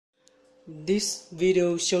This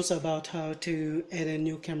video shows about how to add a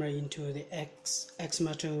new camera into the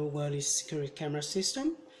xmartO wireless security camera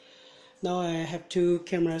system. Now I have two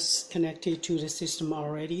cameras connected to the system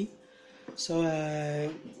already. So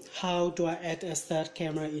how do I add a third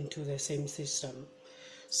camera into the same system?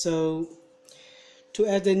 So to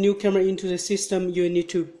add the new camera into the system, you need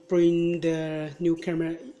to bring the new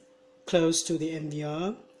camera close to the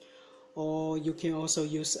MVR. Or you can also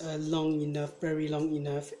use a very long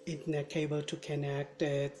enough Ethernet cable to connect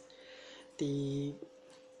the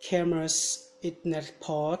camera's Ethernet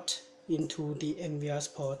port into the MVR's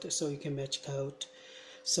port, so you can match code.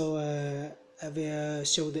 So I will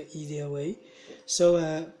show the easier way.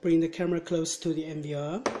 So bring the camera close to the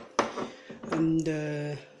MVR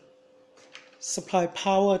and supply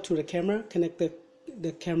power to the camera. Connect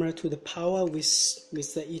the camera to the power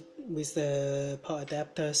with the power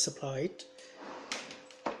adapter supplied.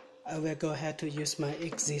 I will go ahead to use my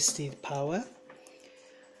existing power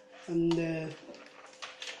and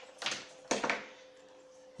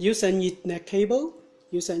use an Ethernet cable.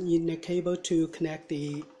 Use an Ethernet cable to connect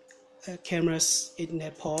the camera's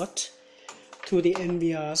Ethernet port to the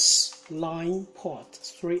MVR's line port.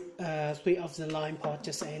 Three of the line port,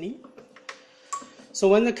 just any. So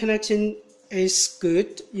when the connection is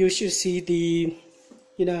good, you should see the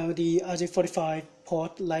RJ45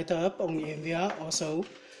 port light up on the MVR, also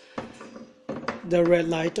the red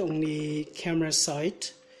light on the camera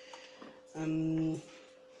side.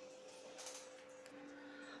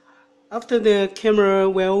 After the camera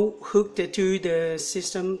well hooked to the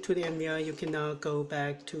system, to the MVR, you can now go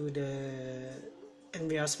back to the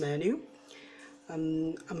MVR's menu.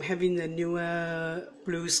 I'm having the newer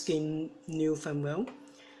blue skin new firmware.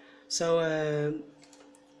 So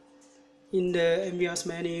in the MVR's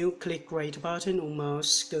menu, click right button on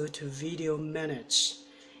mouse, go to Video Manage.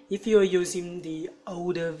 If you are using the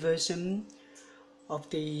older version of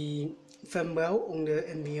the firmware on the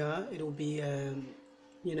MVR, it will be in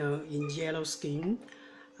yellow skin,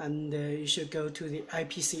 and you should go to the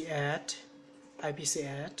IPC add.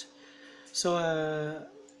 So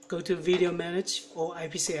go to Video Manage or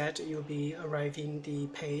IPC add, you'll be arriving the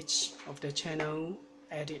page of the channel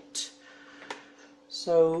edit.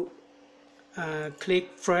 So click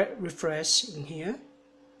refresh in here.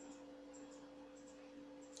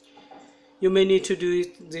 You may need to do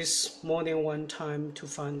this more than one time to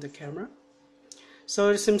find the camera. So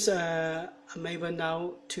it seems I'm able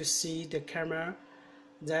now to see the camera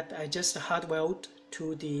that I just hardwired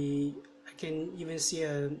to the. I can even see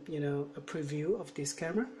a preview of this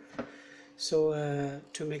camera. So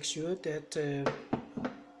to make sure that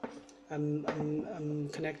I'm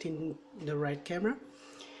connecting the right camera.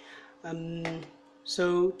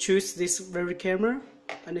 So choose this very camera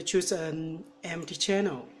and choose an empty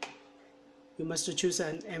channel. You must choose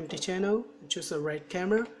an empty channel. Choose the right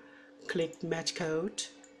camera. Click match code.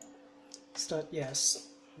 Start yes.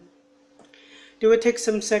 It will take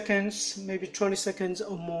some seconds, maybe 20 seconds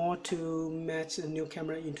or more, to match the new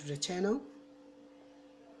camera into the channel.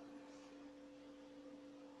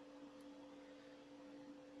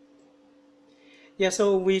 Yeah,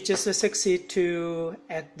 so we just succeed to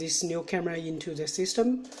add this new camera into the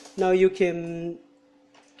system. Now you can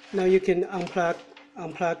unplug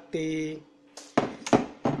the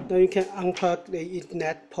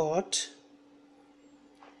Ethernet port.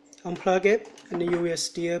 Unplug it, and you will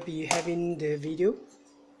still be having the video.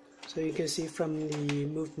 So you can see from the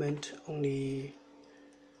movement on the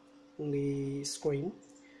screen.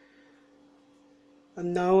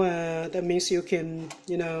 And now that means you can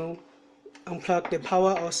unplug the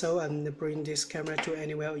power also and bring this camera to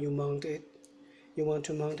anywhere you want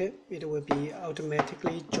to mount it. It will be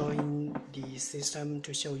automatically join the system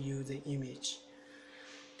to show you the image.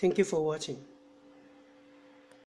 Thank you for watching.